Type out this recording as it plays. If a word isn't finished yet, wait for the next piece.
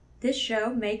This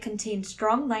show may contain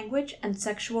strong language and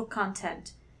sexual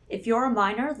content. If you're a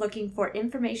minor looking for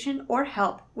information or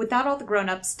help without all the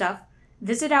grown-up stuff,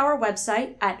 visit our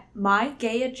website at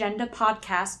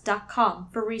mygayagendapodcast.com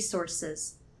for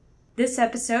resources. This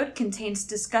episode contains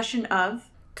discussion of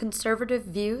conservative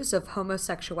views of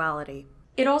homosexuality.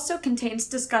 It also contains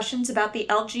discussions about the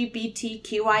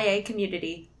LGBTQIA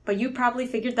community, but you probably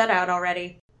figured that out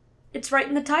already. It's right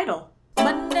in the title.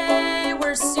 Monday,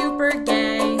 we're super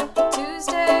gay.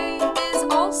 Tuesday is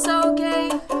also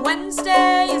gay.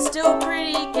 Wednesday is still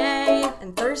pretty gay.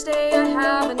 And Thursday, I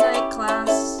have a night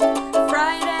class.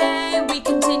 Friday, we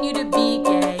continue to be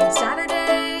gay.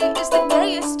 Saturday is the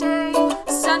gayest day.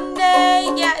 Sunday,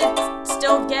 yeah, it's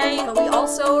still gay, but we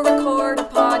also record a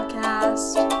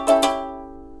podcast.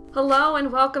 Hello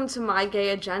and welcome to My Gay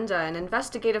Agenda, an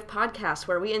investigative podcast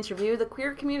where we interview the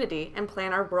queer community and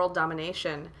plan our world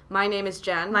domination. My name is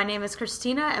Jen. My name is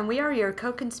Christina, and we are your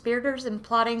co-conspirators in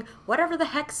plotting whatever the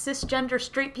heck cisgender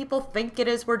straight people think it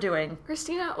is we're doing.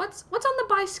 Christina, what's on the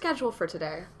bi schedule for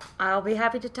today? I'll be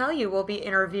happy to tell you. We'll be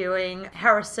interviewing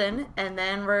Harrison, and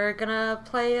then we're gonna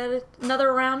play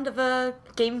another round of a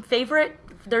game favorite.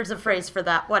 There's a phrase for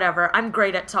that. Whatever. I'm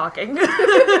great at talking.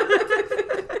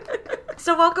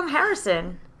 So welcome,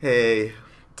 Harrison. Hey.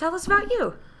 Tell us about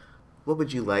you. What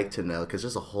would you like to know? Because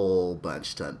there's a whole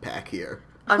bunch to unpack here.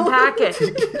 Unpack it.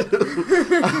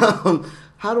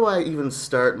 How do I even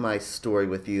start my story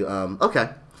with you?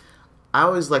 Okay. I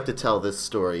always like to tell this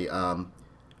story.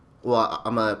 Well,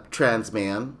 I'm a trans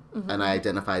man, and I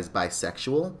identify as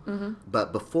bisexual.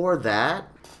 But before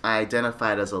that, I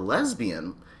identified as a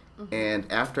lesbian. And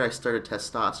after I started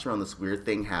testosterone, this weird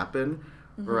thing happened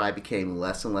where I became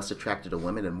less and less attracted to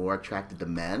women and more attracted to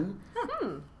men.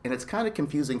 And it's kind of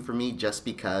confusing for me just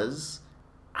because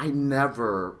I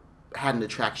never had an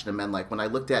attraction to men. Like, when I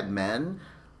looked at men,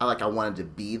 I wanted to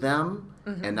be them.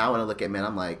 And now when I look at men,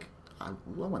 I'm like, I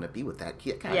want to be with that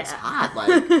kid. God, it's hot. Like,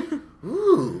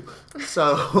 ooh.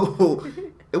 So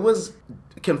it was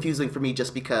confusing for me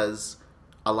just because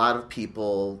a lot of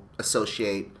people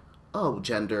associate,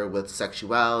 gender with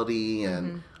sexuality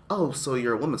and, so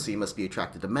you're a woman, so you must be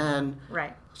attracted to men.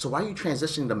 Right. So why are you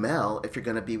transitioning to male if you're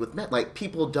going to be with men? Like,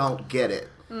 people don't get it.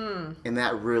 And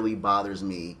that really bothers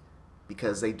me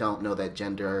because they don't know that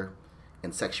gender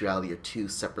and sexuality are two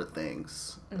separate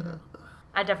things.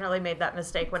 I definitely made that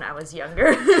mistake when I was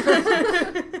younger.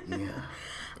 Yeah.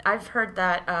 I've heard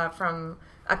that from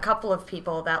a couple of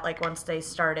people that, like, once they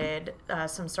started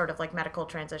some sort of, like, medical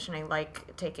transitioning,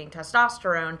 like taking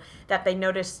testosterone, that they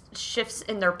noticed shifts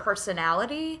in their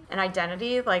personality and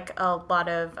identity. Like, a lot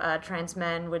of trans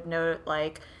men would note,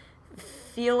 like,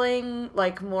 feeling,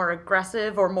 like, more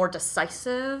aggressive or more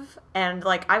decisive. And,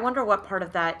 like, I wonder what part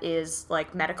of that is,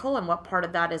 like, medical and what part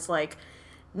of that is, like,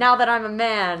 now that I'm a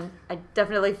man, I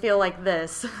definitely feel like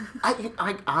this.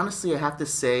 I honestly, I have to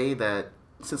say that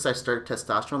since I started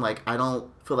testosterone, like, I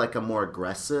don't feel like I'm more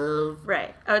aggressive.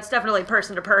 Right. Oh, it's definitely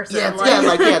person to person. Yeah,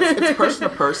 it's person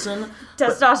to person.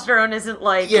 Testosterone isn't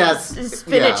like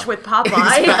spinach with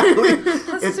Popeye.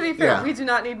 Exactly. To be fair, we do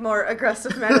not need more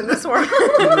aggressive men in this world.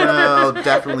 No,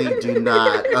 definitely do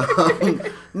not.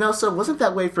 No, so it wasn't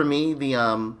that way for me.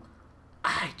 I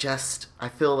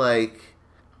feel like,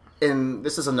 and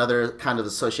this is another kind of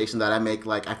association that I make,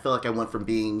 like, I feel like I went from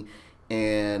being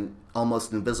an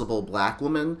almost invisible black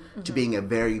woman to being a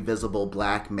very visible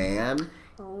black man,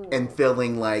 and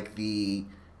feeling like the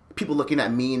people looking at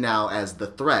me now as the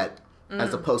threat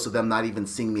as opposed to them not even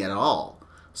seeing me at all.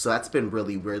 So that's been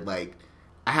really weird. Like,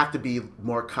 I have to be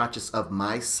more conscious of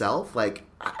myself. Like,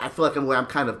 I feel like I'm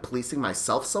kind of policing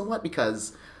myself somewhat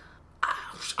because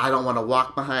I don't want to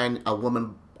walk behind a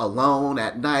woman alone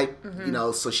at night,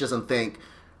 so she doesn't think,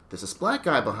 there's this black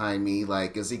guy behind me,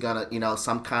 like, is he gonna,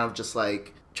 some kind of just,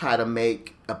 like, try to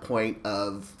make a point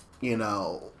of,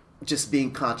 just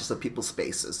being conscious of people's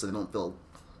spaces so they don't feel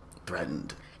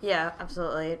threatened. Yeah,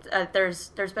 absolutely.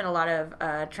 There's been a lot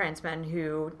of trans men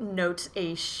who note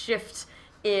a shift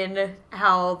in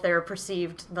how they're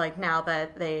perceived, like, now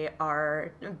that they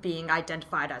are being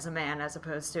identified as a man as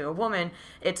opposed to a woman.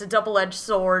 It's a double-edged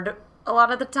sword a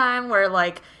lot of the time where,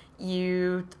 like,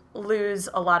 you lose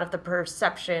a lot of the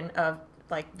perception of,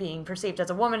 like, being perceived as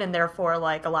a woman and therefore,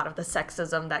 like, a lot of the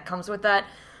sexism that comes with that.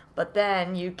 But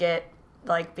then you get,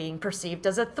 like, being perceived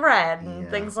as a threat and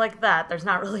things like that. There's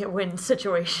not really a win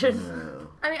situation. No.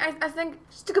 I mean, I think,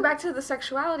 just to go back to the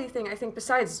sexuality thing, I think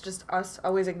besides just us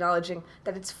always acknowledging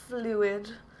that it's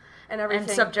fluid and everything.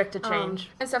 And subject to change.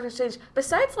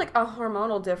 Besides, like, a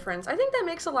hormonal difference, I think that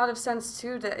makes a lot of sense,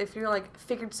 too, that if you're, like,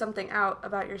 figured something out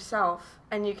about yourself,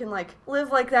 and you can, like,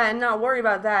 live like that and not worry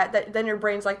about that, then your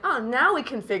brain's like, oh, now we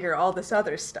can figure all this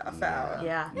other stuff out.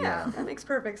 Yeah. Yeah, that makes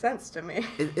perfect sense to me.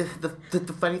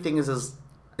 The funny thing is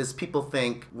people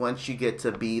think once you get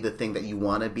to be the thing that you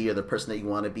want to be or the person that you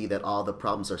want to be, that all the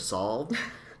problems are solved.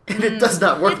 And it does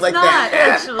not work like that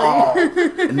actually. At all.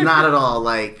 Not at all.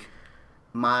 Like,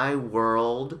 my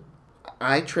world,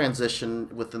 I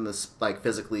transitioned within this, like,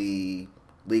 physically,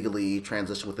 legally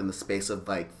transitioned within the space of,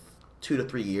 like, 2 to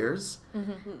 3 years.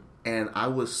 Mm-hmm. And I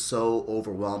was so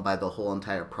overwhelmed by the whole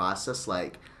entire process.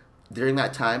 Like, during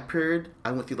that time period,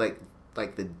 I went through,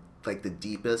 like the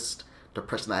deepest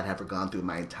depression that I'd ever gone through in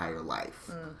my entire life.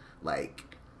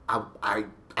 Like,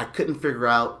 I couldn't figure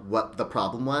out what the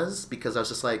problem was, because I was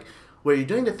just like, well, you're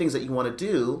doing the things that you want to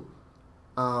do.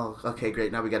 Oh, okay,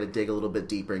 great. Now we got to dig a little bit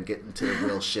deeper and get into the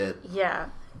real shit. Yeah.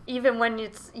 Even when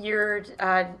you're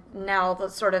now the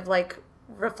sort of, like,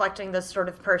 reflecting the sort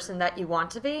of person that you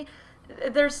want to be,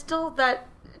 there's still that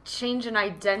change in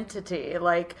identity.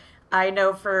 Like, I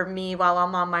know for me, while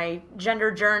I'm on my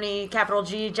gender journey, capital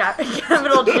G,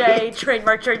 capital J,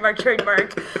 trademark,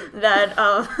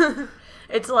 that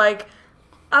it's like,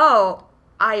 oh,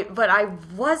 but I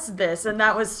was this, and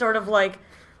that was sort of like,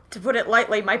 to put it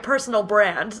lightly, my personal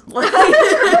brand. Like,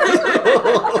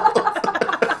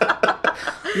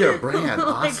 you're a brand,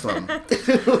 awesome.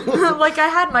 Like, I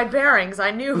had my bearings,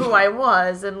 I knew who I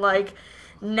was, and, like,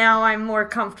 now I'm more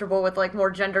comfortable with, like,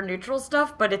 more gender neutral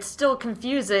stuff, but it's still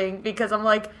confusing because I'm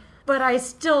like, but I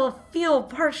still feel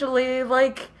partially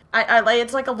like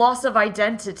it's like a loss of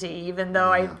identity, even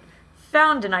though I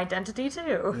found an identity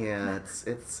too. Yeah, it's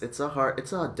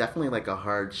definitely like a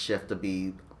hard shift to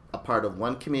be a part of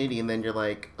one community, and then you're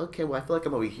like, okay, well, I feel like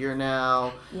I'm over here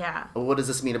now. Yeah. What does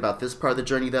this mean about this part of the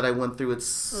journey that I went through?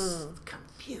 It's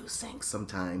confusing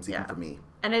sometimes, even for me.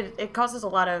 And it causes a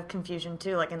lot of confusion,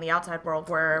 too, like in the outside world,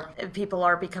 where people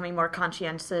are becoming more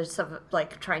conscientious of,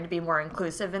 like, trying to be more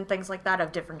inclusive and things like that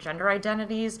of different gender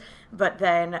identities. But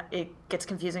then it gets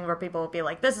confusing where people will be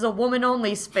like, this is a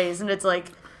woman-only space. And it's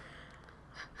like,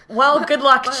 well, good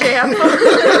luck, champ.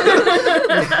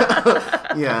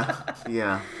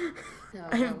 Yeah.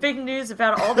 I have big news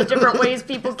about all the different ways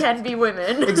people can be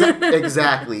women.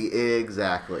 Exactly.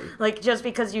 Like, just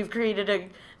because you've created a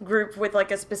group with,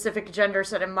 like, a specific gender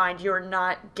set in mind, you're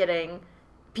not getting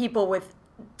people with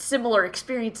similar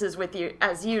experiences with you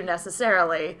as you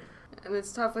necessarily. And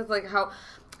it's tough with, like, how...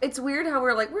 It's weird how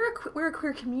we're a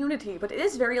queer community, but it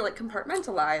is very, like,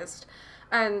 compartmentalized.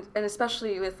 And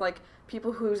especially with, like,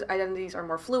 people whose identities are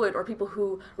more fluid, or people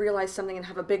who realize something and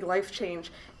have a big life change.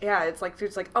 Yeah, it's like,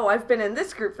 oh, I've been in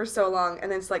this group for so long,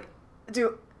 and then it's like,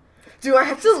 do I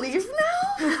have to leave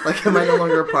now? Like, am I no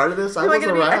longer a part of this? Am I going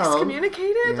to be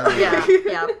excommunicated?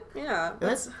 Yeah.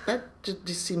 That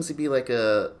just seems to be like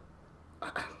a...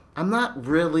 I'm not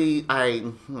really...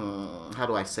 how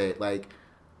do I say it? Like,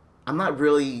 I'm not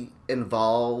really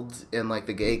involved in, like,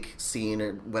 the gay scene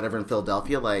or whatever in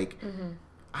Philadelphia. Like... Mm-hmm.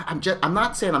 I'm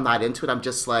not saying I'm not into it. I'm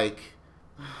just like,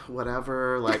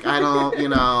 whatever. Like, I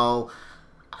don't,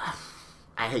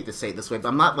 I hate to say it this way, but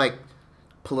I'm not like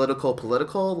political.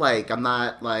 Like, I'm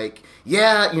not like,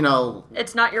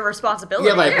 it's not your responsibility.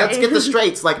 Yeah, like, let's get the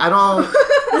straights. Like, I don't.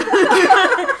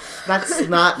 That's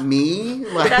not me.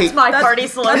 Like, that's my party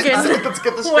slogan. Let's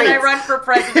get the straights. When I run for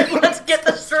president, let's get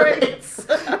the straights.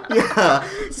 Yeah.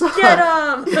 So, get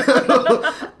them.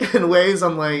 In ways,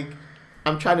 I'm like,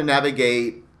 I'm trying to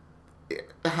navigate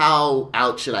how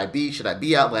out should I be? Should I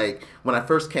be out? Like, when I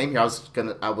first came here,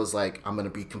 I was like, I'm gonna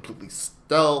be completely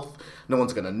stealth. No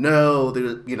one's gonna know.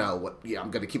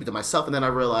 I'm gonna keep it to myself. And then I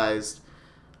realized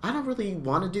I don't really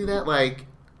want to do that. Like,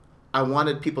 I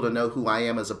wanted people to know who I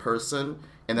am as a person,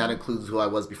 and that includes who I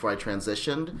was before I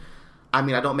transitioned. I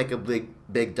mean, I don't make a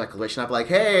big declaration. I'm like,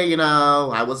 hey,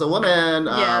 I was a woman.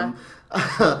 Yeah.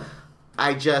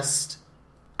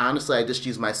 Honestly, I just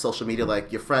use my social media,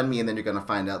 like, you friend me and then you're going to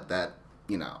find out that,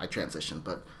 I transitioned.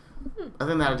 But other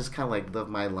than that, I just kind of, like, live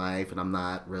my life, and I'm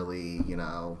not really,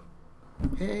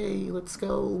 hey, let's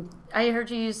go. I heard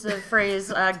you use the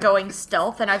phrase going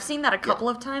stealth, and I've seen that a couple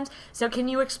of times. So can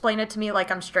you explain it to me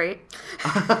like I'm straight?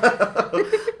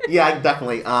 Yeah,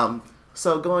 definitely.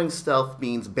 So going stealth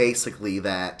means basically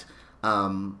that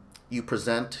you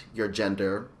present your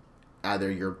gender,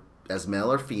 either you're as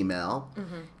male or female,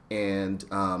 and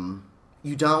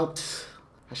you don't,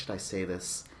 how should I say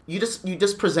this? You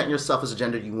just present yourself as a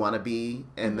gender you want to be,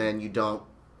 and then you don't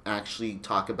actually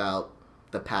talk about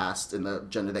the past and the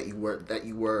gender that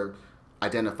you were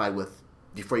identified with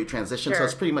before you transition. So Sure.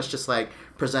 it's pretty much just like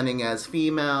presenting as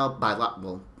female,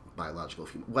 biological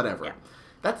female, whatever. Yeah.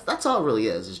 That's all it really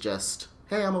is. Is just,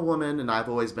 hey, I'm a woman and I've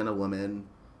always been a woman.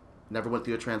 Never went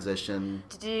through a transition.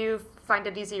 Did you find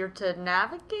it easier to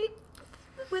navigate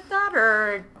with that,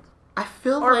 or I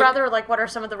feel or like, rather, like, what are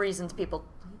some of the reasons people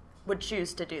would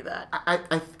choose to do that?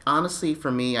 I honestly,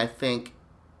 for me, I think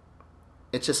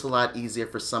it's just a lot easier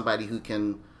for somebody who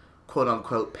can, quote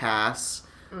unquote, pass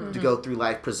to go through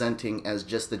life presenting as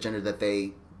just the gender that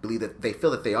they believe that they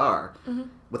feel that they are,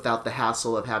 without the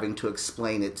hassle of having to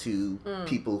explain it to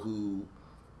people who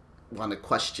want to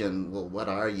question, well, what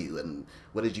are you and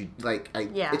what did you like?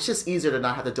 It's just easier to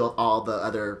not have to deal with all the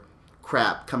other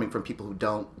crap coming from people who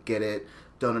don't get it,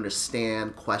 don't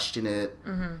understand, question it,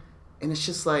 and it's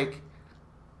just like,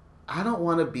 I don't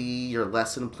want to be your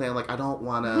lesson plan. Like, I don't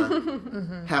want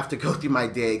to have to go through my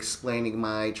day explaining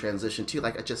my transition to you.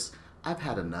 Like, I've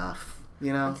had enough,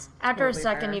 you know? After a Totally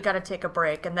second, fair. you got to take a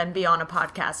break and then be on a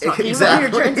podcast talking Exactly.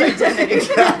 about your trans identity.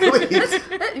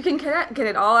 Exactly. You can get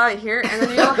it all out here, and then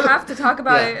you don't have to talk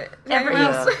about it. Every,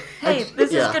 anywhere else. Hey,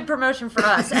 this Yeah. is good promotion for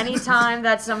us. Anytime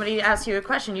that somebody asks you a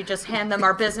question, you just hand them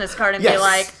our business card and be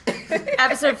Yes. like,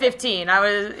 episode 15. I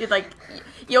was like,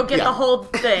 you'll get Yeah. the whole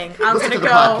thing. I'm Listen gonna to the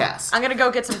go. podcast. I'm gonna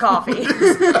go get some coffee.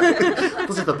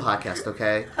 Listen to the podcast,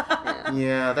 okay?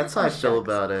 Yeah, that's how I feel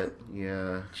about it.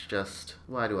 Yeah, it's just,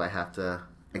 why do I have to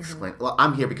explain? Well,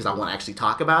 I'm here because I want to actually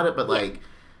talk about it, but like,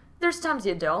 There's times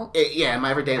you don't. in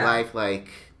my everyday life, like,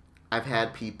 I've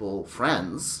had people,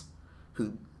 friends,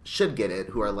 who should get it,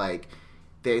 who are like,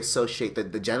 they associate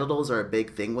that the genitals are a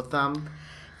big thing with them.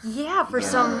 Yeah, for Yeah.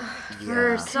 some Yeah.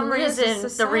 reason, the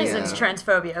society. reason's Yeah.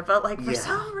 transphobia, but like for Yeah.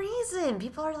 some reason,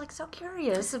 people are like so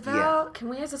curious about. Can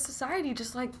we as a society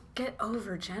just like get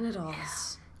over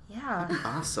genitals? Yeah.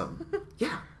 Awesome.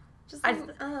 Yeah. Just I- like,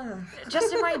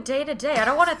 Just in my day to day, I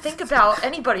don't want to think about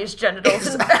anybody's genitals.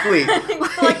 Exactly.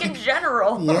 Like in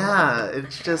general. Yeah,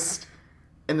 it's just,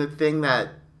 and the thing that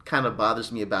kind of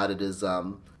bothers me about it is,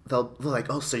 they're like,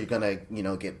 oh, so you're gonna,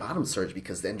 get bottom surgery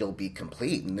because then you'll be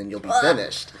complete and then you'll be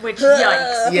finished. Which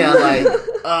yikes. Yeah,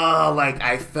 like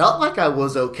I felt like I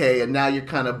was okay, and now you're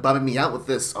kind of bumming me out with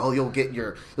this. Oh, you'll get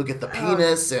the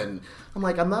penis, and I'm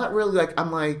like, I'm not really like,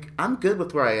 I'm good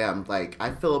with where I am. Like,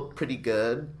 I feel pretty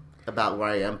good about where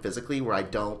I am physically, where I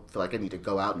don't feel like I need to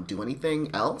go out and do anything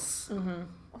else.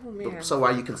 oh man. So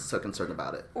why are you so concerned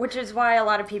about it? Which is why a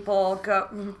lot of people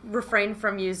refrain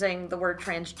from using the word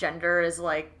transgender as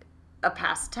like a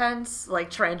past tense, like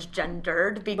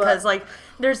transgendered, because like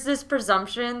there's this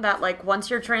presumption that like once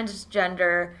you're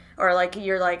transgender or like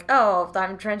you're like, oh,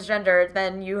 I'm transgender,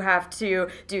 then you have to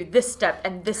do this step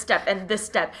and this step and this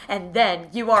step, and then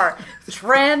you are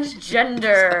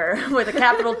transgender with a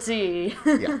capital T.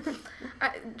 Yeah.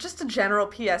 Just a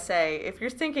general PSA, if you're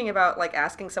thinking about like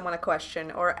asking someone a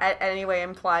question or any way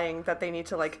implying that they need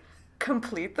to like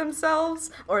complete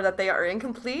themselves or that they are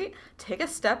incomplete, take a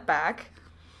step back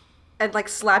and like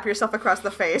slap yourself across the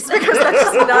face, because that's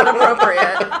just not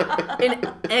appropriate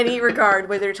in any regard,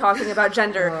 whether you're talking about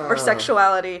gender or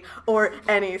sexuality or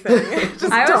anything. Just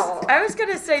don't. I was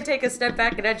gonna say take a step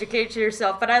back and educate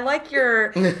yourself, but I like your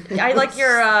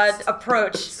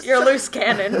approach. You're a loose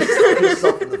cannon.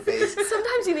 Yourself in the face.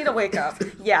 Sometimes you need to wake up.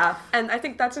 Yeah. And I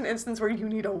think that's an instance where you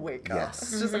need to wake up. Yes.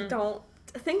 It's just like, don't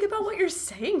think about what you're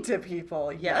saying to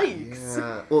people. Yikes.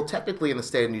 Yeah. Well, technically, in the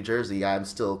state of New Jersey, I'm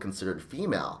still considered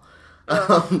female.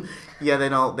 Yeah, they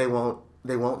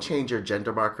won't change your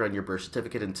gender marker on your birth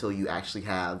certificate until you actually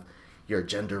have your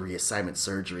gender reassignment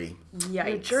surgery. Yikes.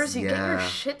 New Jersey, get your Yeah.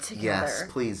 shit together. Yes,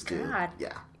 please do. God.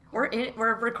 Yeah.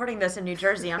 We're recording this in New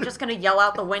Jersey. I'm just gonna yell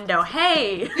out the window,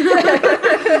 "Hey,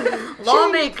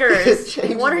 lawmakers,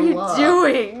 Change what are the you law."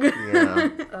 doing?"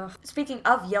 Yeah. Speaking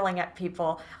of yelling at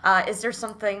people, is there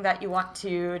something that you want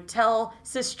to tell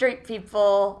cis straight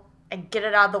people and get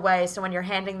it out of the way, so when you're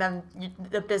handing them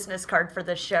the business card for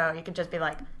this show, you can just be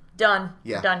like, "Done,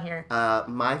 Yeah. done here."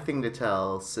 My thing to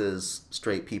tell cis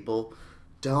straight people,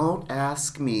 don't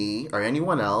ask me or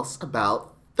anyone else about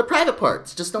the private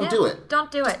parts. Just don't do it. Don't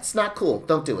do it. It's not cool.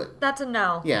 Don't do it. That's a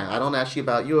no. Yeah, I don't ask you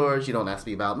about yours. You don't ask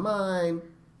me about mine.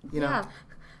 You know, Yeah.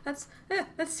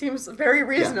 That seems very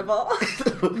reasonable.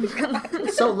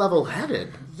 so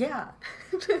level-headed. Yeah.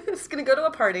 Just gonna go to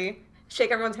a party,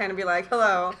 shake everyone's hand and be like,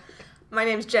 hello, my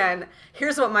name's Jen.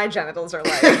 Here's what my genitals are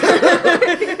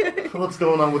like. What's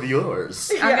going on with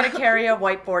yours? I'm going to carry a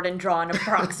whiteboard and draw an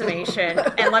approximation.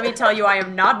 And let me tell you, I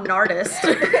am not an artist.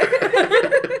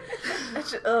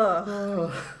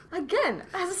 Again,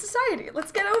 as a society,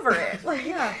 let's get over it. Like,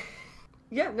 yeah,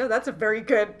 no, that's a very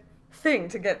good thing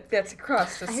to get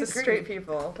across to I agree. straight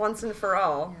people once and for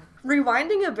all.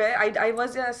 Rewinding a bit, I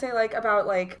was gonna say, like, about,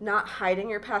 like, not hiding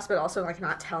your past, but also, like,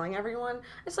 not telling everyone.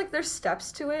 It's like there's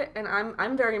steps to it, and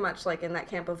I'm very much, like, in that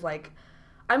camp of, like,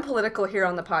 I'm political here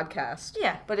on the podcast.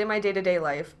 Yeah. But in my day-to-day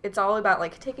life, it's all about,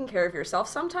 like, taking care of yourself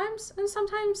sometimes, and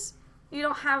sometimes you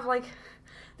don't have, like,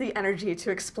 the energy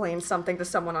to explain something to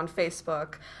someone on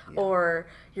Facebook, or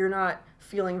you're not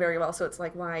feeling very well, so it's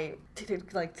like, why spend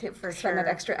that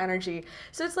extra energy?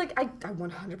 So it's like, I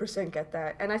 100% get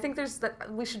that, and I think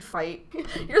we should fight.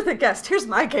 You're the guest. Here's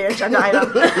my gay agenda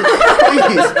item.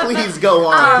 please go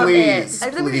on, please. I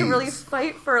think we should really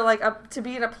fight for, like, to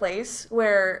be in a place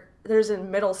where there's a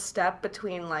middle step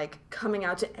between, like, coming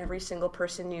out to every single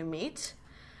person you meet,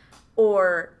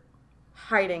 or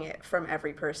hiding it from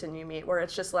every person you meet, where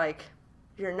it's just like,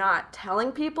 you're not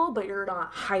telling people, but you're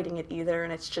not hiding it either,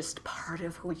 and it's just part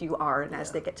of who you are, and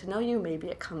as they get to know you, maybe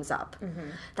it comes up. Mm-hmm.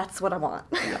 That's what I want.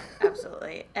 Yeah,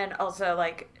 absolutely. And also,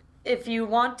 like, if you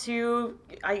want to,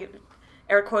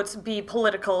 air quotes, be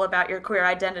political about your queer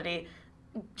identity,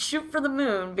 shoot for the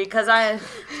moon, because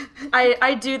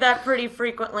I do that pretty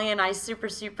frequently, and I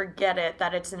super get it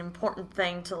that it's an important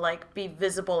thing to, like, be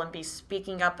visible and be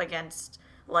speaking up against,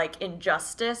 like,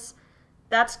 injustice.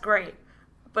 That's great.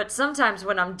 But sometimes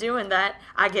when I'm doing that,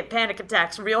 I get panic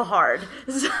attacks real hard.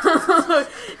 So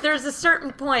there's a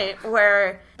certain point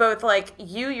where both, like,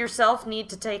 you yourself need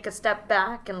to take a step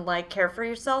back and, like, care for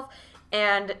yourself.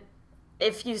 And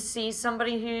if you see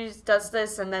somebody who does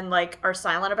this and then, like, are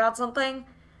silent about something,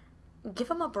 give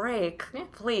them a break,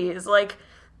 please. Like,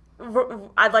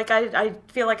 I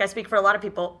feel like I speak for a lot of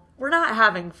people. We're not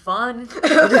having fun.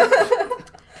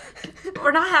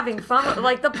 We're not having fun.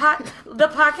 Like, the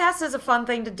podcast is a fun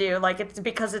thing to do. Like, it's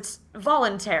because it's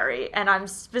voluntary, and I'm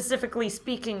specifically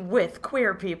speaking with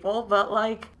queer people, but,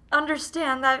 like,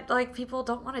 understand that, like, people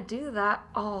don't want to do that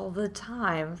all the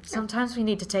time. Sometimes we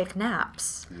need to take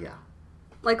naps. Yeah.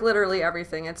 Like, literally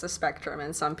everything. It's a spectrum,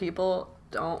 and some people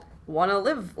don't want to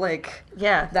live, like,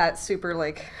 that super,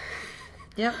 like...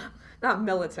 Yep. Not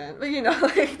militant, but, you know,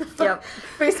 like, the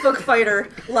Facebook fighter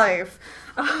life.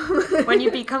 When you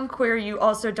become queer, you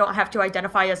also don't have to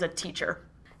identify as a teacher.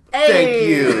 Thank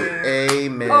you.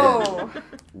 Amen. Oh.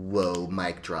 Whoa,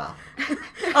 mic drop.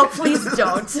 Oh, please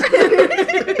don't.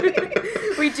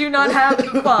 We do not have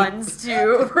the funds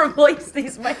to replace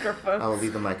these microphones. I will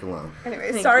leave the mic alone.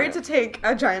 Anyway, sorry to take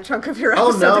a giant chunk of your Oh,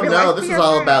 episode. no, this is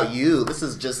all about you. This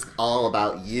is just all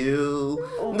about you.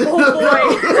 Oh, boy.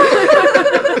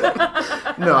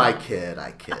 No, I kid.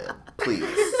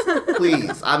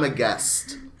 Please, I'm a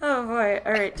guest. Oh, boy.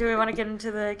 All right, do we want to get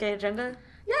into the gay agenda?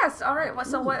 Yes, all right.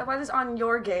 So what is on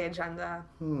your gay agenda?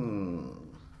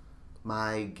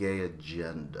 My gay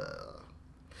agenda.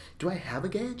 Do I have a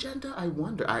gay agenda? I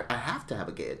wonder. I have to have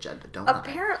a gay agenda, don't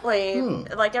Apparently,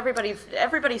 like,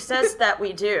 everybody says that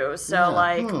we do, so,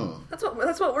 like...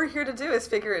 That's what we're here to do, is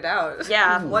figure it out.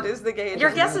 Yeah. What is the gay agenda?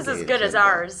 Your guess is as good as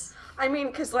ours. I mean,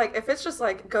 because, like, if it's just,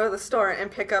 like, go to the store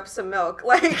and pick up some milk,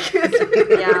 like...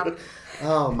 Yeah.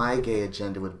 Oh, my gay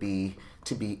agenda would be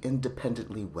to be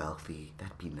independently wealthy.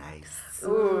 That'd be nice.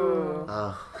 Ooh.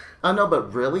 Oh, no,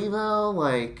 but really, though,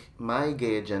 like, my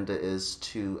gay agenda is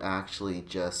to actually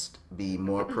just be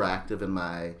more proactive in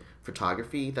my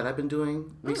photography that I've been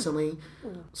doing recently.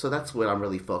 So that's what I'm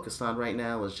really focused on right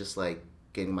now, is just, like,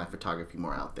 getting my photography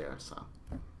more out there, so...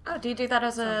 Oh, do you do that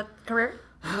as a career?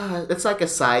 It's like a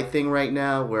side thing right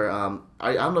now where,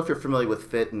 I don't know if you're familiar with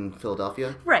Fit in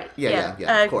Philadelphia. Right. Yeah,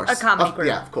 of course. A comedy group.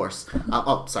 Yeah, of course.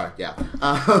 Sorry, yeah.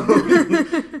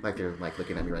 Like they're, like,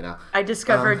 looking at me right now. I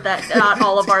discovered that not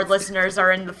all of our listeners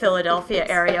are in the Philadelphia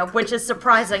area, which is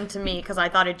surprising to me, because I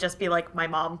thought it'd just be, like, my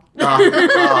mom.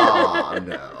 Oh,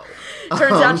 no.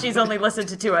 Turns out she's only listened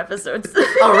to 2 episodes.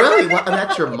 Oh, really? Well,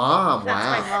 that's your mom. That's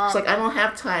wow. my mom. It's like, I don't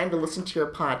have time to listen to your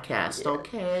podcast,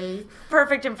 okay?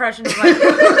 Perfect impression of my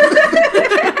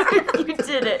You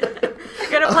did it.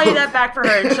 Gonna play that back for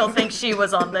her, and she'll think she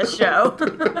was on this show.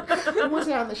 I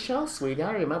wasn't on the show, sweetie.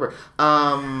 I don't remember.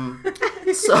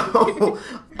 So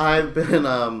I've been,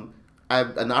 I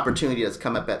have an opportunity that's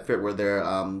come up at Fit where they're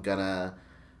gonna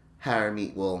hire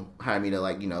me to,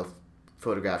 like, you know,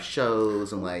 photograph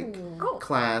shows and, like,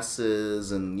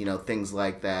 classes and, you know, things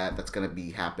like that. That's going to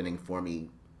be happening for me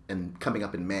and coming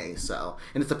up in May. So,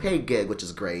 and it's a paid gig, which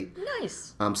is great.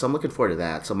 Nice. So I'm looking forward to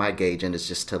that. So my gay agenda is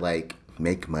just to, like,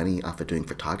 make money off of doing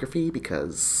photography,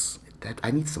 because I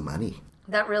need some money.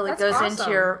 That really That's goes awesome. into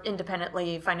your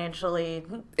independently, financially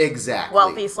Exactly.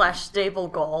 wealthy/stable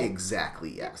goal.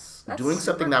 Exactly, yes. That's Doing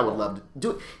something super that I would cool. love to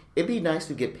do. It'd be nice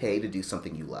to get paid to do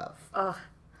something you love. Ugh.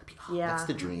 Yeah. That's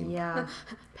the dream. Yeah.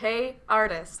 Pay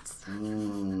artists.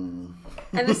 Mm.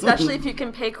 And especially if you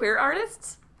can pay queer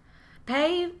artists.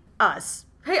 Pay us.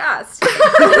 Pay us.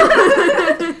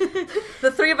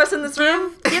 The three of us in this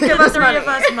room, Give the three of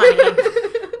us money.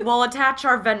 We'll attach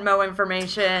our Venmo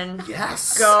information.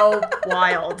 Yes. Go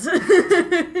wild.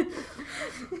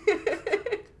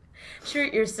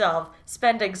 Treat yourself.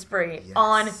 Spending spree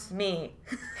on me.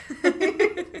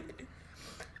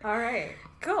 All right.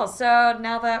 Cool. So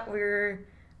now that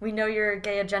we know your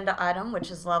gay agenda item,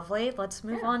 which is lovely, let's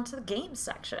move on to the game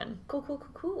section.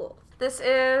 Cool. This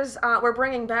is, we're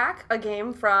bringing back a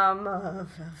game from a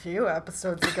few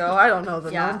episodes ago. I don't know the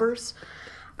numbers.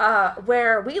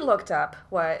 Where we looked up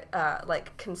what,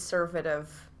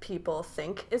 conservative people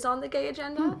think is on the gay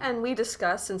agenda, and we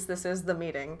discussed, since this is the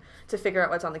meeting, to figure out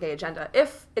what's on the gay agenda,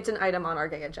 if it's an item on our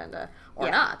gay agenda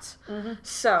or not. Mm-hmm.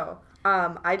 So,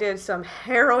 I did some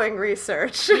harrowing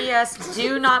research. P.S.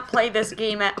 Do not play this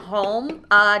game at home.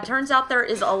 Turns out there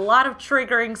is a lot of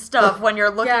triggering stuff when you're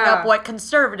looking up what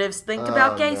conservatives think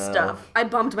about gay stuff. I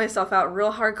bummed myself out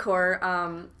real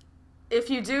hardcore. If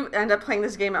you do end up playing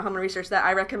this game at home and research that,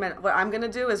 I recommend, what I'm going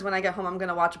to do is when I get home, I'm going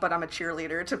to watch But I'm a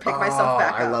Cheerleader to pick myself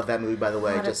back up. I love that movie, by the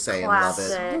way. What Just a saying,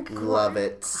 classic. love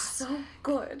it. So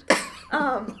good.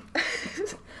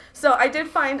 So I did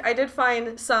find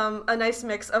a nice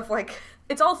mix of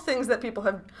it's all things that people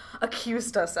have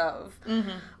accused us of,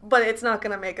 but it's not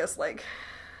gonna make us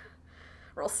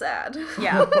real sad.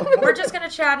 Yeah, we're just gonna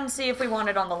chat and see if we want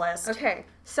it on the list. Okay,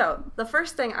 so the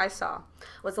first thing I saw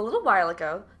was a little while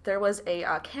ago. There was a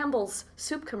Campbell's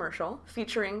soup commercial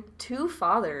featuring two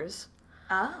fathers.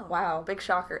 Oh. Wow, big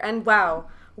shocker. And wow,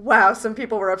 some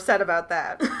people were upset about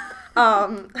that.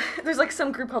 There's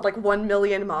some group called 1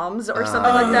 Million Moms or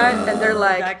something like that, and they're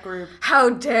like, that group. How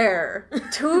dare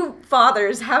two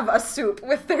fathers have a soup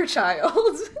with their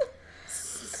child?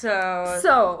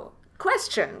 So,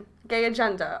 question, gay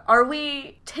agenda, are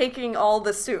we taking all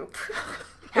the soup?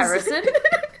 Harrison?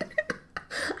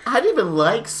 I didn't even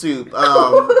like soup.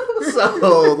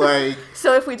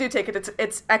 So if we do take it,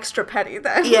 it's extra petty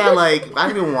then. Yeah, I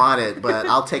didn't even want it, but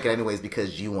I'll take it anyways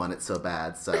because you want it so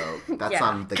bad. So that's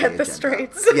on the gay Get the agenda.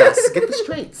 straights. Yes, get the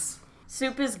straights.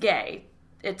 Soup is gay.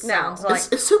 It sounds No.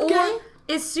 like. Is soup gay?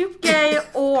 Is soup gay,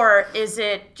 or is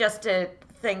it just a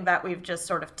thing that we've just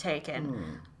sort of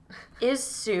taken? Is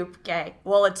soup gay?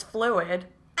 Well, it's fluid.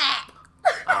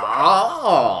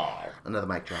 Oh. Another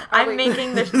mic drop. I'm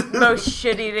making the most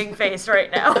shit-eating face right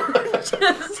now.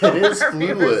 Just so It is our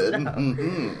viewers fluid. know.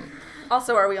 Mm-hmm.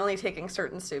 Also, are we only taking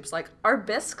certain soups? Are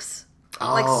bisques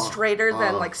straighter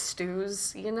than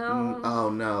stews, you know? Oh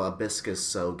no, a bisque is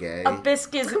so gay. A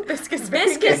bisque is the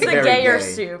Very gayer gay.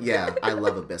 soup. Yeah, I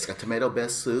love a bisque. A tomato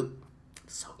bisque soup.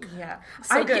 So good. Yeah,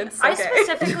 So good, so I gay.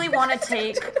 specifically want to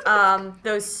take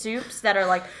those soups that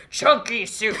are chunky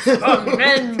soups for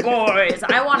men boys.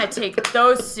 I want to take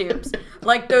those soups,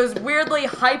 those weirdly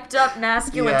hyped up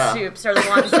masculine soups are the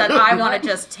ones that I want to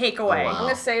just take away. wow. I'm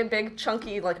gonna say big,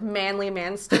 chunky, manly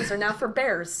man steaks are now for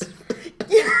bears.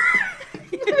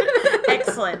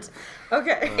 Excellent.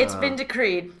 Okay. It's been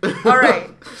decreed. All right.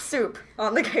 Soup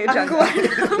on the gay agenda.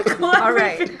 I'm glad All we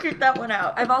right. figured that one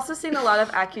out. I've also seen a lot of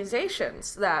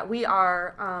accusations that we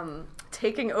are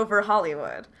taking over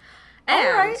Hollywood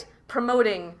and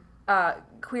promoting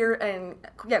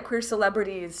queer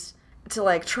celebrities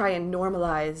to try and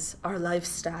normalize our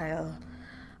lifestyle.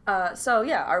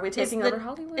 Are we taking over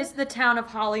Hollywood? Is the town of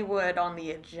Hollywood on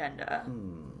the agenda?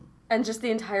 And just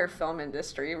the entire film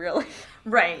industry, really.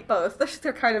 Right. Both.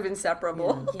 They're kind of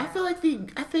inseparable. I feel I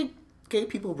think gay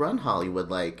people run Hollywood.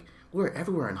 We're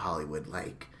everywhere in Hollywood.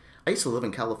 I used to live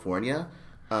in California.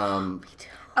 Oh,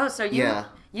 so Yeah.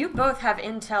 you both have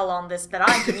intel on this that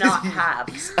I do not have.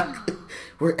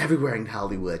 We're everywhere in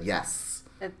Hollywood. Yes.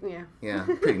 Yeah. Yeah,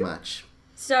 pretty much.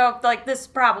 So, this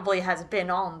probably has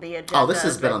been on the agenda. Oh, this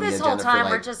has been on the this agenda whole time.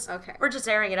 for, We're just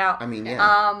airing it out. I mean,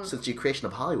 yeah. Since the creation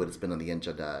of Hollywood, it's been on the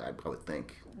agenda, I would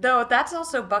think. Though that's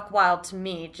also buck wild to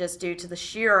me, just due to the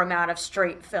sheer amount of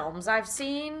straight films I've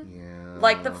seen.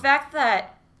 Yeah. The fact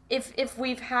that if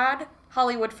we've had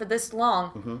Hollywood for this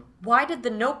long, why did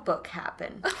The Notebook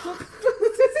happen?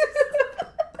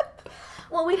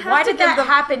 Well, we have Why to did give that them...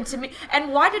 happen to me?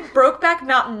 And why did Brokeback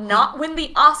Mountain not win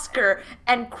the Oscar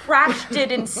and Crash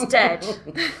did instead?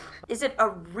 Is it a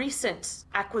recent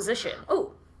acquisition?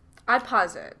 Oh, I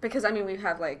posit, because we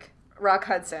have Rock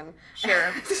Hudson.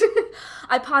 Sure.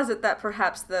 I posit that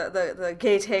perhaps the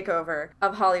gay takeover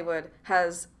of Hollywood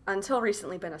has until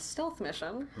recently been a stealth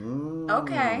mission.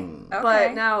 Okay.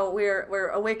 But now we're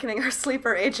awakening our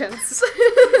sleeper agents.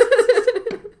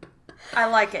 I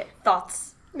like it. Thoughts?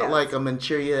 Yeah. Like a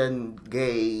Manchurian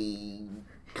gay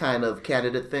kind of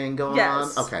candidate thing going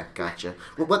Yes. on? Okay, gotcha.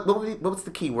 What's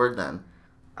the key word then?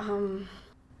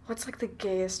 What's like the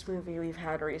gayest movie we've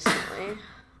had recently?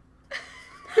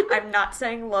 I'm not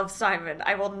saying Love, Simon.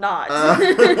 I will not.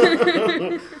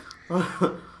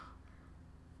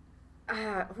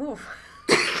 Oof.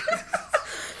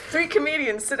 3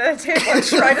 comedians sit at a table and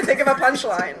try to think of a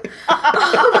punchline.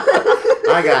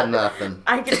 I got nothing.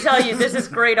 I can tell you this is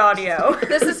great audio.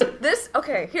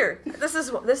 Okay, here. This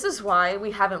is why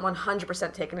we haven't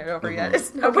 100% taken it over yet.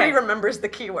 It's nobody remembers the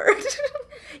keyword.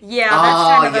 Yeah,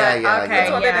 that's kind of yeah, okay.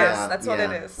 That's what yeah. it is. That's what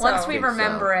it is. Once So- we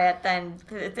remember it, then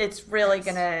it's really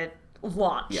gonna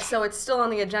launch. Yeah. So it's still on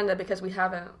the agenda because we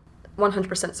haven't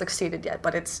 100% succeeded yet,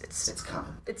 but it's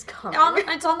coming. it's coming.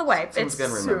 It's on the way. Someone's It's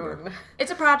gonna remember. soon.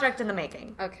 it's a project in the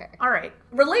making. Okay. All right.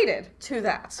 Related to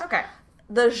that. Okay.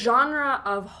 The genre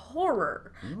of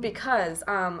horror, because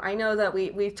I know that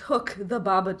we took the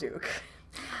Babadook.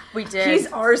 We did. He's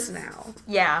ours now.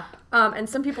 Yeah. And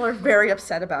some people are very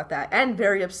upset about that, and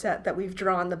very upset that we've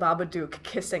drawn the Babadook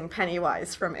kissing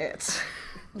Pennywise from It.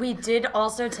 We did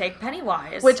also take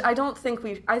Pennywise. Which I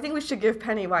think we should give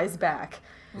Pennywise back.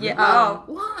 yeah.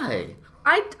 Why?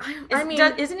 I mean,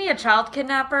 isn't he a child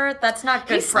kidnapper? That's not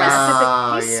good he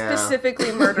press.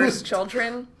 specifically murders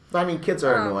children. I mean, kids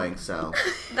are annoying, so.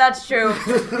 That's true.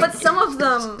 But some of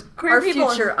them Queer are people-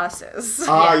 future us's.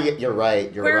 Oh, you're right.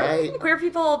 You're Queer, right. queer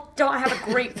people don't have a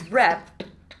great rep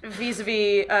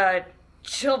vis-a-vis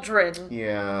children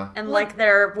Yeah. and like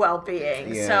their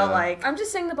well-being. Yeah. So like I'm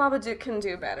just saying the Babadook can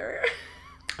do better.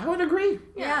 I would agree.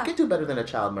 Yeah. You can do better than a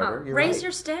child murder. You're raise right.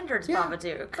 your standards, Yeah.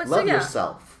 Babadook. But Love so, yeah,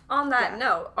 yourself. on that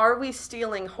note, are we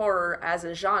stealing horror as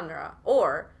a genre,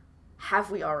 or have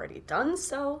we already done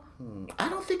so? I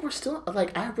don't think we're still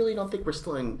I really don't think we're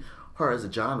stealing horror as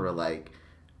a genre. Like,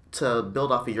 to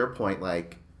build off of your point,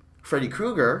 like Freddy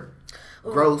Krueger,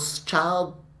 gross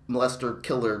child molester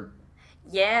killer.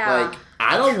 Yeah. Like,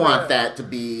 I don't want that to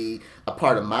be a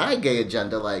part of my gay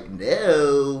agenda. Like,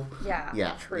 no. Yeah.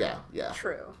 Yeah. True. Yeah.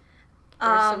 True.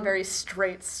 There's some very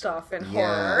straight stuff in Yeah.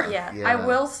 horror. Yeah, Yeah. I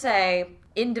will say,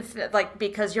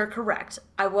 because you're correct,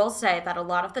 I will say that a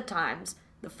lot of the times,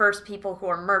 the first people who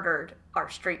are murdered are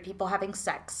straight people having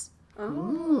sex.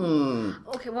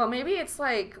 Okay, well, maybe it's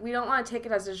like we don't want to take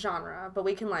it as a genre, but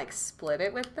we can like split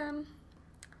it with them.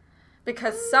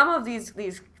 Because some of these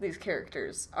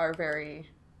characters are very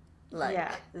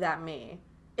like that me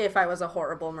if I was a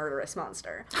horrible murderous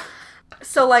monster.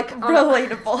 So like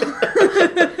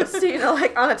Relatable. so you know,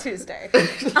 like on a Tuesday.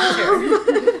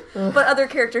 But other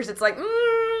characters, it's like,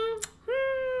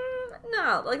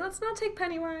 no, like let's not take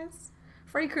Pennywise,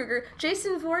 Freddy Krueger,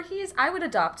 Jason Voorhees. I would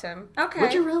adopt him. Okay.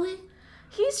 Would you really?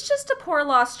 He's just a poor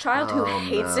lost child who Oh,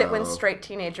 hates it when no. straight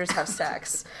teenagers have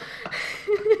sex.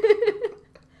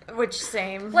 Which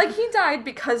same. Like he died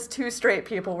because 2 straight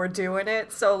people were doing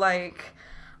it. So like,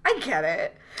 I get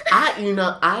it.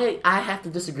 I have to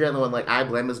disagree on the one. Like, I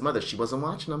blame his mother. She wasn't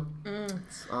watching him.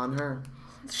 It's on her.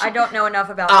 I don't know enough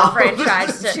about the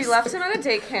franchise. She left him at a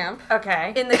day camp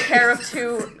Okay. in the care of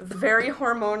 2 very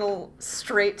hormonal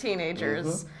straight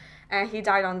teenagers. And he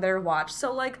died on their watch.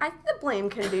 So, like, I think the blame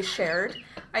can be shared.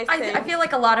 I think. I feel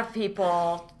like a lot of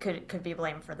people could be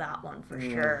blamed for that one for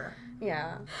sure.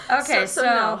 Yeah. Okay, So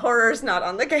no, horror's not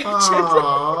on the gay agenda.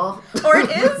 Aww. Or it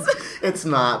is? It's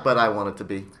not, but I want it to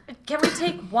be. Can we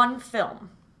take one film?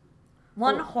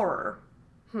 One horror?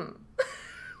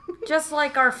 Just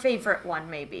like our favorite one,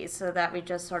 maybe, so that we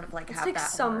just sort of like It's have like that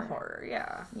some horror,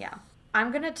 yeah. Yeah.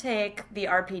 I'm gonna take the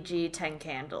RPG 10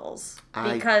 Candles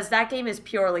I- because that game is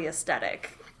purely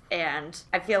aesthetic, and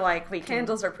I feel like we can.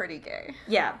 Candles are pretty gay.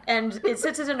 Yeah, and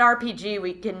since it's an RPG,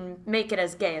 we can make it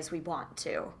as gay as we want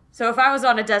to. So if I was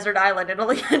on a desert island and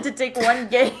only had to take one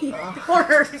gay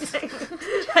horror thing,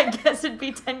 I guess it'd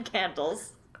be 10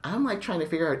 Candles. I'm like trying to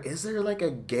figure out, is there like a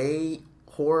gay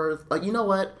horror? Like, you know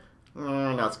what?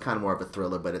 No, it's kind of more of a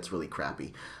thriller, but it's really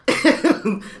crappy.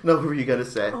 No, what were you gonna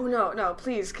say? Oh, no,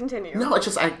 please continue. No, it's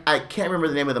just I can't remember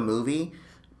the name of the movie,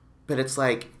 but it's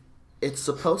like it's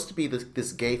supposed to be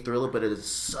this gay thriller, but it is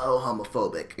so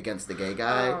homophobic against the gay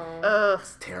guy. Ugh,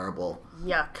 It's terrible.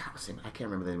 yuck. God, I can't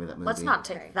remember the name of that movie. Let's not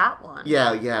take that one.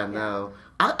 Yeah, no.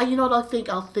 I you know what I'll think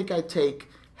I'd take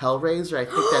Hellraiser. I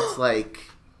think that's like,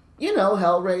 you know,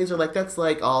 Hellraiser, like that's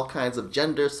like all kinds of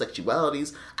gender,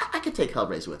 sexualities. I could take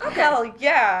Hellraiser with me. Hell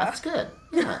yeah. That's good.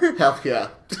 Yeah. Hell yeah.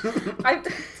 I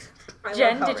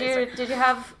Jen, love did Hellraiser. you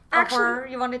have a Actually, horror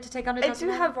you wanted to take on a I desert do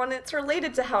island? have one that's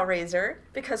related to Hellraiser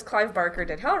because Clive Barker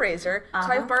did Hellraiser.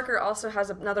 Clive Barker also has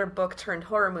another book turned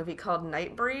horror movie called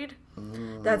Nightbreed.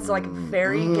 That's like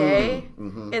very gay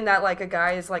in that like a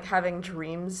guy is like having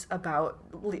dreams about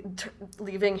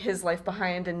leaving his life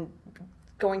behind and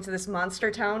going to this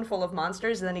monster town full of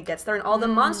monsters, and then he gets there, and all the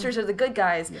monsters are the good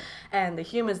guys, and the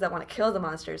humans that want to kill the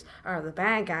monsters are the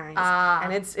bad guys.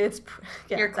 And it's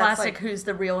Your classic "Who's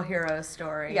the Real Hero"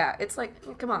 story. Yeah, it's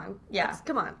like, come on. Yeah.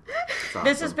 Come on. Awesome.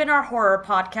 This has been our horror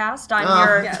podcast.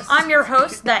 Yes. I'm your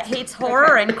host that hates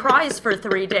horror and cries for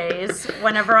 3 days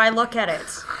whenever I look at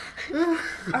it.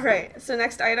 All right, so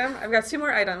next item. I've got 2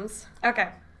 more items, Okay.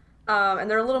 and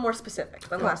they're a little more specific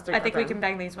than the last 3. I think we can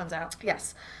bang these ones out.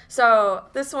 Yes. So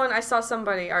this one, I saw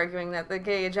somebody arguing that the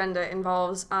gay agenda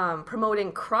involves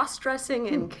promoting cross-dressing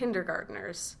in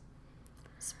kindergartners.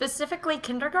 Specifically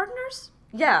kindergartners?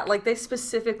 Yeah, like they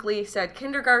specifically said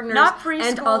kindergartners Not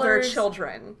and other preschoolers.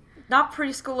 children. Not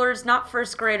preschoolers, not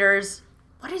first graders.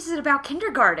 What is it about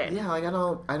kindergarten? Yeah, like I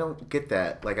don't get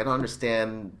that. Like I don't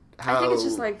understand how. I think it's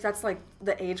just like that's like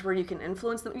the age where you can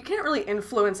influence them. You can't really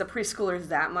influence a preschooler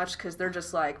that much because they're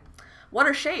just like, what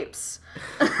are shapes?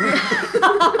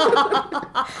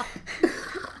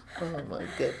 Oh my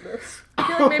goodness. I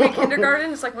feel like maybe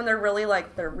kindergarten is like when they're really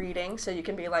like they're reading, so you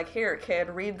can be like, here, kid,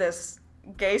 read this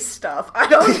gay stuff. I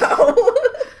don't know.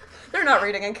 They're not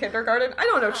reading in kindergarten. I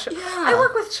don't know. I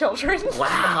work with children.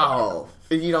 Wow.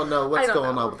 You don't know what's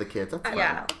going on with the kids. That's fine.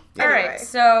 Yeah. Anyway. All right,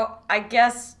 so I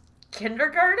guess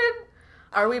kindergarten?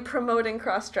 Are we promoting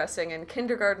cross-dressing in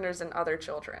kindergartners and other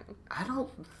children? I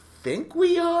don't think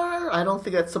we are. I don't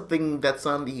think that's something that's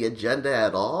on the agenda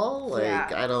at all. Like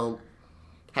Yeah.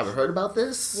 Haven't heard about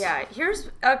this. Yeah,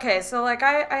 okay, so like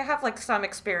I have like some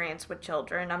experience with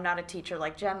children. I'm not a teacher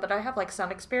like Jen, but I have like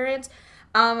some experience.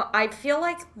 I feel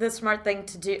like the smart thing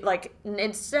to do, like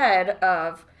instead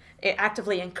of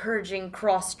actively encouraging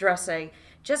cross-dressing,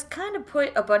 just kind of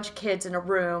put a bunch of kids in a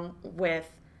room with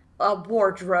a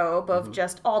wardrobe of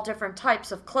just all different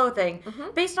types of clothing.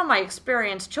 Based on my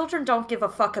experience, children don't give a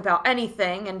fuck about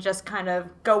anything and just kind of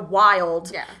go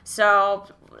wild. Yeah. So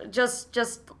just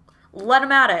let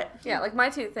them at it. Yeah, like my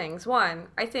 2 things. One,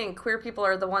 I think queer people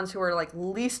are the ones who are like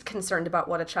least concerned about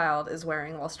what a child is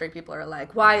wearing, while straight people are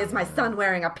like, why is my son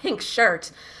wearing a pink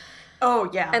shirt? Oh,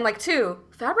 yeah. And like 2,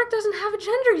 fabric doesn't have a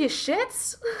gender, you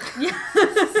shits.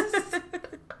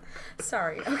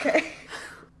 Sorry, okay.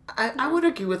 I would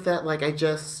agree with that. Like, I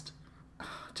just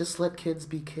let kids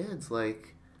be kids.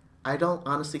 Like, I don't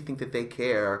honestly think that they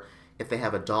care if they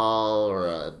have a doll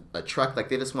or a truck. Like,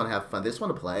 they just want to have fun. They just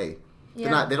want to play.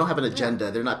 Yeah. They don't have an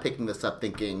agenda. They're not picking this up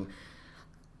thinking,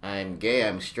 I'm gay,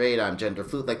 I'm straight, I'm gender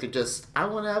fluid. Like, they're just, I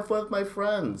want to have fun with my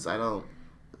friends. I don't.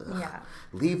 Yeah.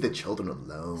 Leave the children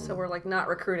alone. So we're like not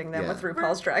recruiting them Yeah. with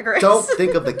RuPaul's Drag Race. Don't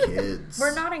think of the kids.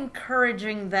 We're not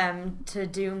encouraging them to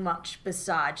do much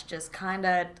besides just kind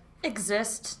of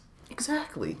exist.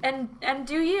 Exactly. And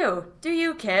do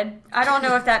you, kid? I don't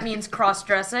know if that means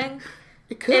cross-dressing.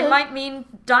 It could. It might mean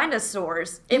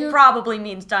dinosaurs. It Yeah. probably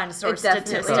means dinosaurs It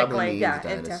definitely- Probably statistically. means Yeah, it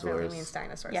definitely dinosaurs. means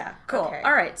dinosaurs. Yeah, cool. Okay.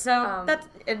 All right, so that's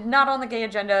not on the gay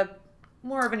agenda.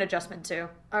 More of an adjustment too.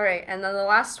 All right, and then the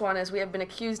last one is we have been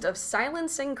accused of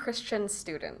silencing Christian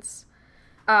students.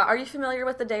 Are you familiar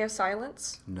with the Day of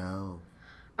Silence? No.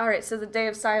 All right, so the Day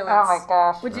of Silence. Oh my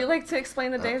gosh. Would you like to explain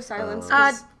the Day of Silence?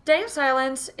 Day of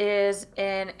Silence is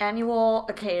an annual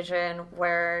occasion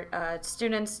where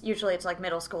students, usually it's like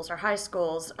middle schools or high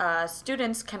schools,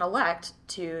 students can elect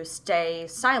to stay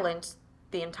silent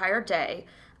the entire day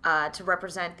to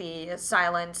represent the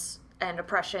silence and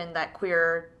oppression that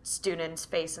queer students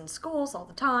face in schools all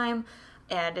the time.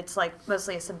 And it's like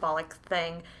mostly a symbolic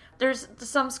thing. There's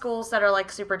some schools that are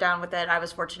like super down with it. I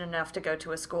was fortunate enough to go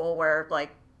to a school where like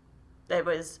it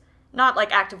was not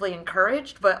like actively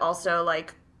encouraged, but also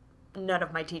like none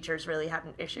of my teachers really had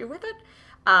an issue with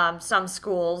it. Some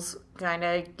schools kind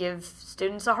of give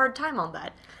students a hard time on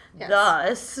that. Yes.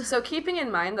 Thus, So keeping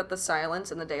in mind that the silence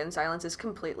and the Day in Silence is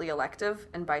completely elective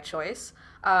and by choice,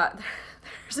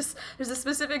 there's a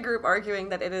specific group arguing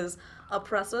that it is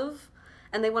oppressive,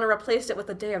 and they want to replace it with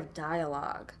a day of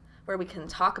dialogue where we can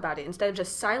talk about it instead of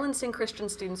just silencing Christian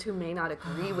students who may not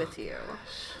agree with you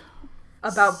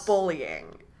about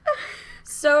bullying.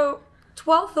 so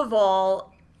 12th of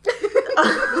all,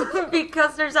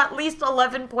 because there's at least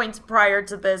 11 points prior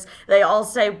to this, they all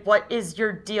say, what is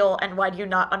your deal and why do you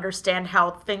not understand how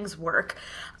things work?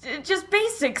 Just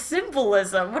basic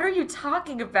symbolism. What are you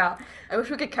talking about? I wish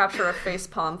we could capture a face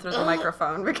palm through the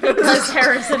microphone because Liz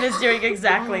Harrison is doing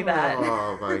exactly that.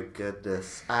 Oh my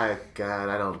goodness. God,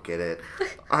 I don't get it.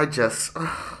 I just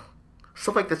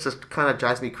stuff like this just kind of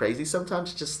drives me crazy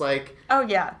sometimes. Just like, Oh,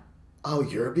 yeah. oh,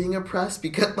 you're being oppressed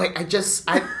because like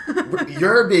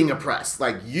you're being oppressed.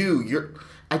 Like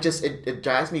it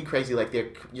drives me crazy. Like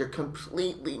you're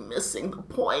completely missing the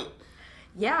point.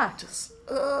 Yeah. Just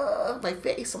my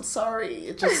face. I'm sorry.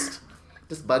 It just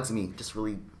just bugs me. Just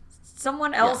really.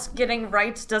 Someone else getting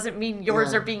rights doesn't mean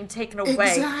yours are being taken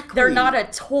away. Exactly. They're not a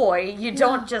toy. You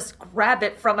don't just grab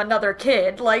it from another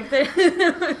kid. Like,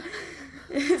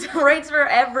 it's rights for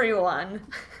everyone.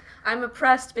 I'm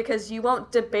oppressed because you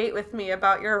won't debate with me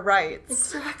about your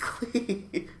rights.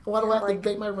 Exactly. Why do I have to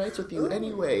debate my rights with you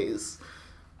anyways?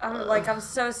 I'm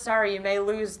so sorry. You may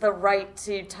lose the right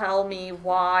to tell me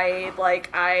why,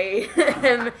 I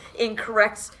am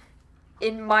incorrect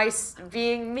in my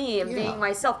being me and being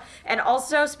myself. And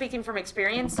also, speaking from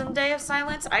experience in Day of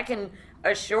Silence, I can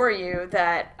assure you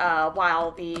that while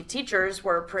the teachers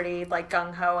were pretty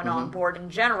gung-ho and on board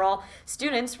in general,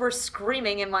 students were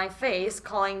screaming in my face,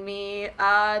 calling me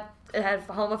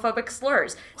homophobic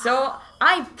slurs. So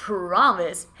I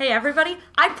promise, hey everybody,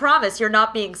 I promise you're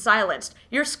not being silenced.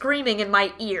 You're screaming in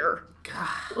my ear.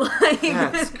 God,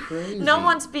 that's crazy. No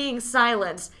one's being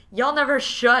silenced. Y'all never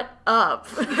shut up.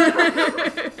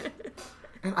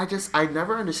 And I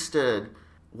never understood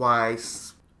why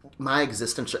my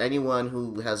existence, or anyone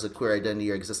who has a queer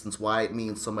identity or existence, why it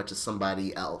means so much to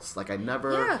somebody else. I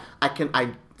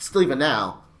still, even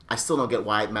now, I still don't get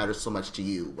why it matters so much to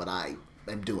you, what I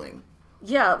am doing.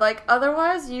 Yeah,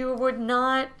 otherwise you would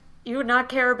not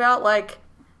care about,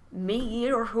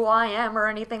 me or who I am or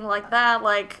anything like that.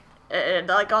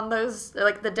 On those,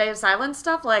 the Day of Silence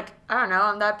stuff, I don't know,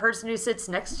 I'm that person who sits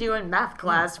next to you in math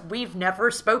class. We've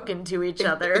never spoken to each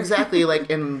other. Exactly,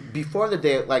 and before the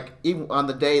day, even on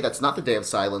the day that's not the Day of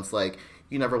Silence,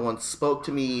 you never once spoke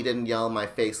to me, you didn't yell in my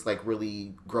face,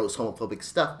 really gross homophobic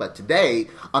stuff, but today,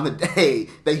 on the day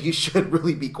that you should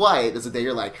really be quiet, is the day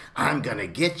you're like, I'm gonna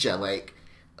get ya,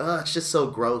 it's just so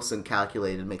gross and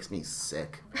calculated. It makes me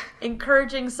sick.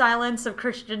 Encouraging silence of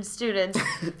Christian students,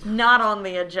 not on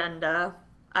the agenda,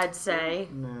 I'd say.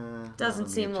 Nah, doesn't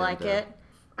seem like it.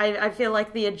 I feel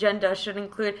like the agenda should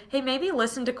include, hey, maybe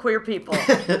listen to queer people.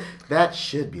 That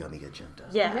should be on the agenda.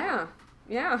 Yeah.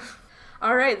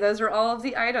 All right, those were all of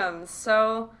the items.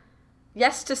 So,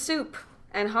 yes to soup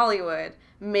and Hollywood.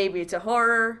 Maybe to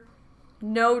horror.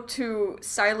 No to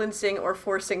silencing or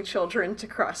forcing children to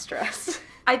cross-dress.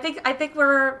 I think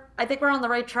we're on the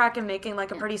right track in making a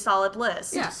pretty solid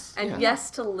list. Yes. And yes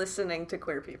to listening to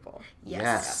queer people.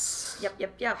 Yes.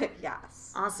 Yep.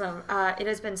 Yes. Awesome. It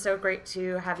has been so great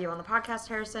to have you on the podcast,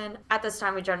 Harrison. At this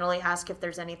time, we generally ask if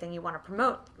there's anything you want to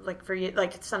promote. For you,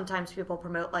 sometimes people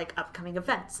promote upcoming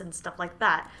events and stuff like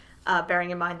that.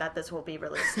 Bearing in mind that this will be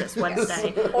released this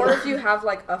Wednesday. Or if you have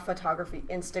a photography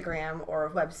Instagram or a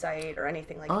website or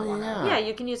anything like that. Yeah,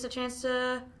 you can use the chance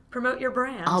to promote your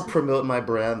brand. I'll promote my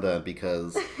brand then,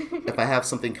 because if I have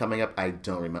something coming up, I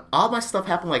don't remember. All my stuff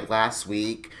happened last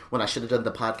week when I should have done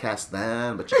the podcast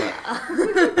then, but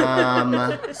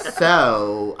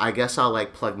so I guess I'll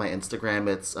plug my Instagram.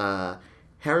 It's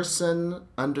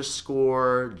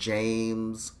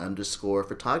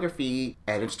Harrison_James_photography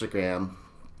at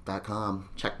Instagram.com.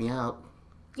 Check me out.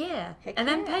 Yeah, and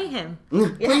then pay him.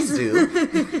 Please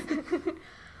do.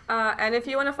 And if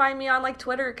you want to find me on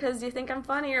Twitter because you think I'm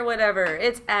funny or whatever,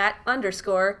 it's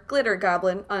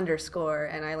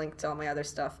 @_glittergoblin_, and I link to all my other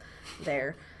stuff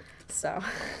there. So,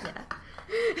 yeah.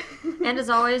 And as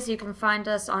always, you can find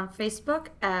us on Facebook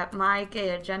at My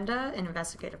Gay Agenda, an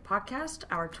investigative podcast.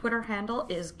 Our Twitter handle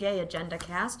is Gay Agenda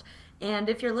Cast. And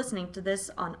if you're listening to this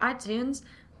on iTunes,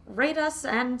 rate us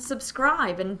and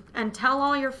subscribe and tell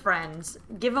all your friends.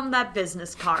 Give them that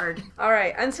business card. All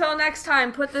right. Until next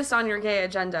time, put this on your gay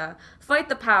agenda. Fight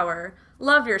the power.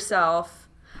 Love yourself.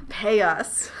 Pay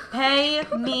us. Pay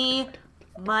me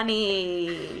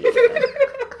money.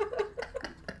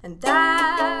 And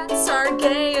that's our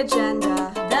gay agenda.